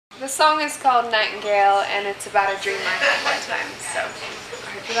The song is called Nightingale, and it's about a dream I had one time, so I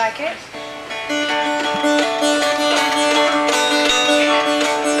hope you like it.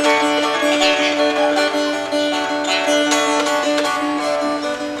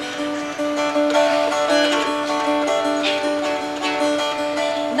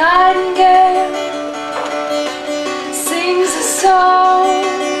 Nightingale sings a song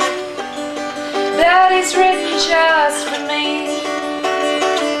that is written just for me,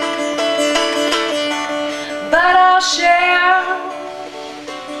 but I'll share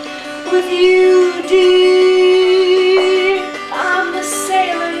with you, dear. I'm the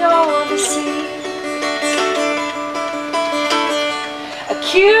sailor, you're the sea. A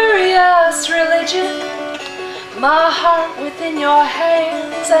curious religion, my heart within your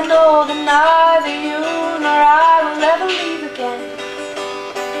hands. I know that neither you nor I will ever leave again.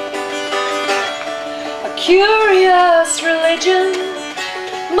 A curious religion,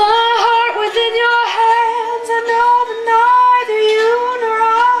 my heart within your hands. I know that neither you nor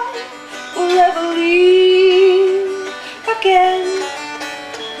I will ever leave again.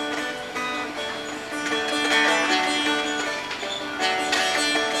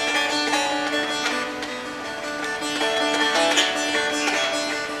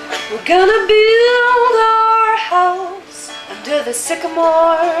 We're gonna build our house under the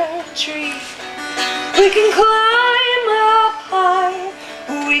sycamore tree. We can climb up high,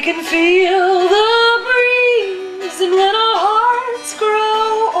 we can feel the breeze, and when our hearts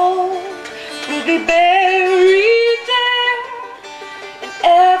grow old, we'll be buried there, and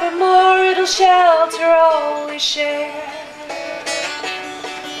evermore it'll shelter all we share.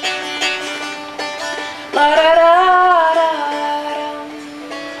 La da da da dum.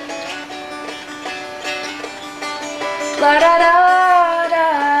 La da da da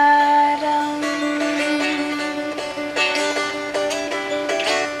dum.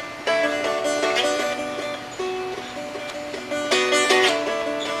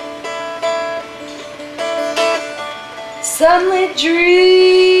 Sunlit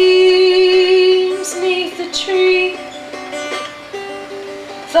dreams neath the tree,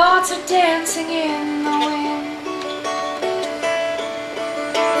 thoughts are dancing in the wind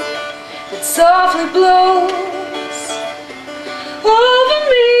that softly blows over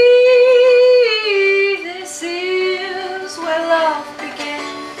me. This is where love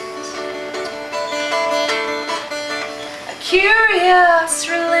begins. A curious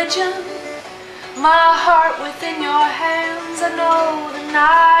religion, my heart within your hands. I know that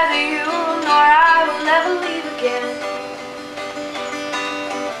neither you nor I will ever leave again.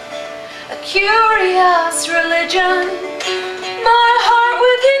 A curious religion, my heart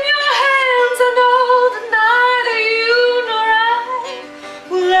within your hands. I know that neither you nor I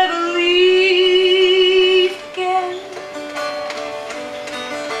will ever leave again.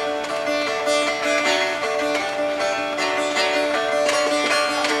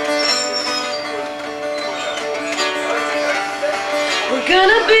 We're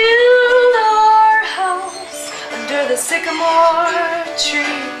gonna build our house under the sycamore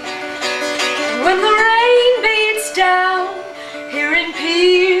tree. When the rain beats down, here in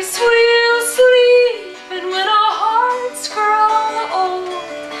peace we'll sleep. And when our hearts grow old,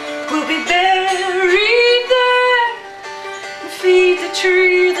 we'll be buried there and feed the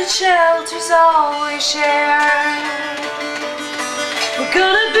tree that shelters all we share. We're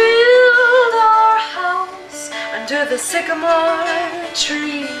gonna build our house under the sycamore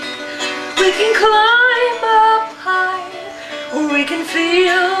tree. We can climb up high, or we can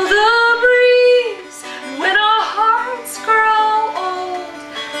feel the breeze. And when our hearts grow old,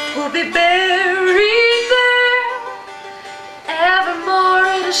 we'll be buried there,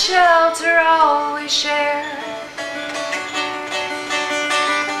 evermore to shelter all we share.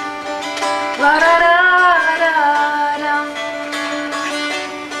 La da da.